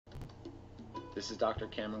This is Dr.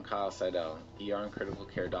 Cameron Kyle Seidel, ER and critical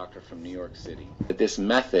care doctor from New York City. This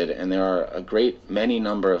method, and there are a great many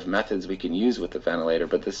number of methods we can use with the ventilator,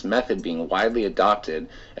 but this method being widely adopted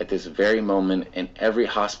at this very moment in every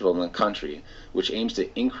hospital in the country, which aims to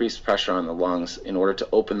increase pressure on the lungs in order to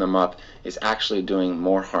open them up, is actually doing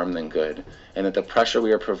more harm than good. And that the pressure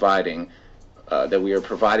we are providing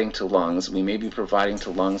to lungs, we may be providing to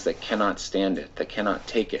lungs that cannot stand it, that cannot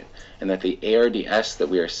take it, and that the ARDS that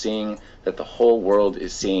we are seeing, that the whole world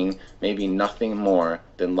is seeing, may be nothing more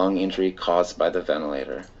than lung injury caused by the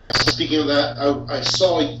ventilator. Speaking of that, I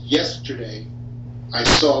saw yesterday,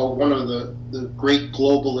 one of the great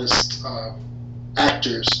globalist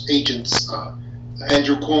actors, agents,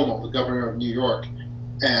 Andrew Cuomo, the governor of New York,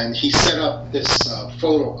 and he set up this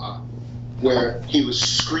photo op where he was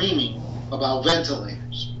screaming about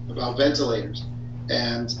ventilators,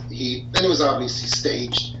 and it was obviously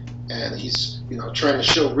staged, and he's trying to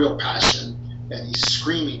show real passion, and he's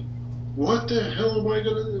screaming, "What the hell am I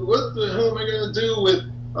gonna do? What the hell am I gonna do with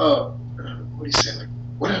what do you say? Like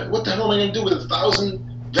what the hell am I gonna do with 1,000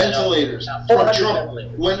 ventilators from Trump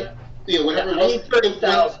when whatever it was,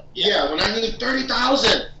 30,000. When I need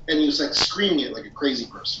 30,000," and he was like screaming it like a crazy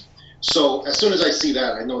person. So as soon as I see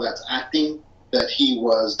that, I know that's acting that he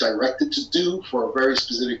was directed to do for a very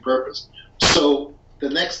specific purpose. So the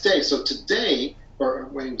next day, today, or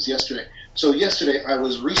when it was yesterday, yesterday I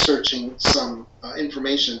was researching some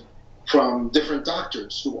information from different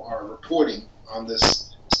doctors who are reporting on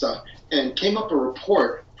this stuff, and came up a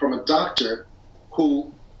report from a doctor who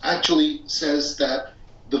actually says that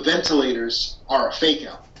the ventilators are a fake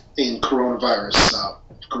out in coronavirus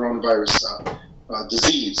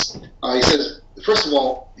disease. He says, first of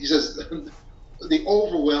all, the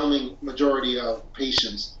overwhelming majority of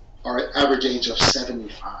patients are at average age of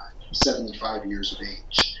 75 years of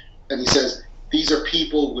age. And he says, these are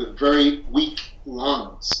people with very weak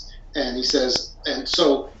lungs. And he says, and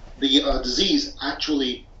so the disease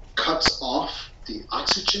actually cuts off the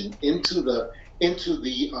oxygen into the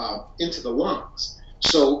lungs.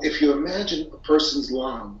 So if you imagine a person's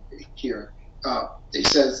lung here, he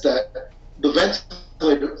says that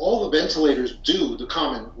all the ventilators do, the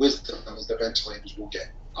common wisdom is that ventilators will get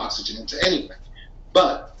oxygen into anything.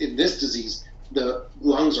 But in this disease, the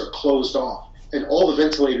lungs are closed off, and all the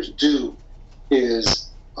ventilators do is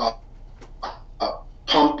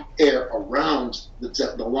pump air around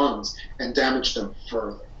the lungs and damage them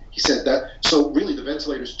further. He said that, so really the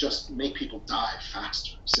ventilators just make people die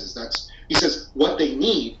faster. He says what they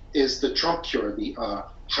need is the Trump cure, the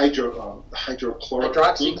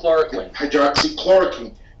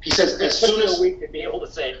hydroxychloroquine. He says as soon as we could be able to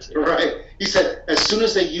say it. Right. He said as soon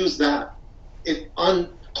as they use that, it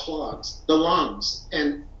unclogs the lungs,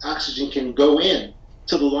 and oxygen can go in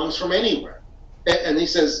to the lungs from anywhere. And he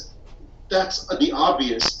says that's the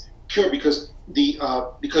obvious cure because the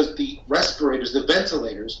respirators, the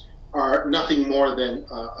ventilators, are nothing more than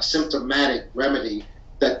a symptomatic remedy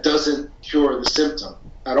that doesn't cure the symptom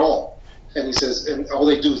at all. And he says, and all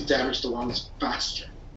they do is damage the lungs faster.